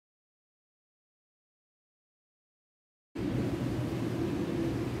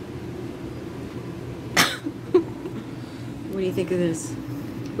do you think of this?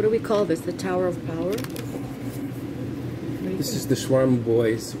 What do we call this? The Tower of Power? This is the Shawarma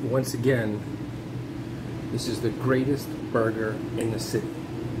Boys. Once again, this is the greatest burger in the city.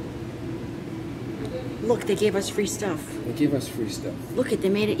 Look, they gave us free stuff. They gave us free stuff. Look they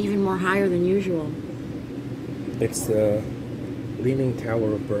made it even more higher than usual. It's the Leaning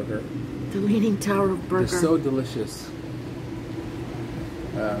Tower of Burger. The Leaning Tower of Burger. They're so delicious.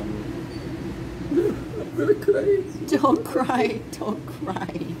 I'm gonna cry. Don't cry. Don't cry.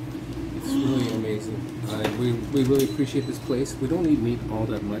 It's really amazing. We really appreciate this place. We don't eat meat all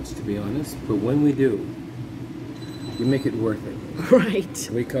that much, to be honest, but when we do, we make it worth it. Right.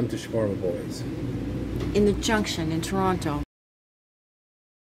 We come to Shawarma Boys. In the Junction in Toronto.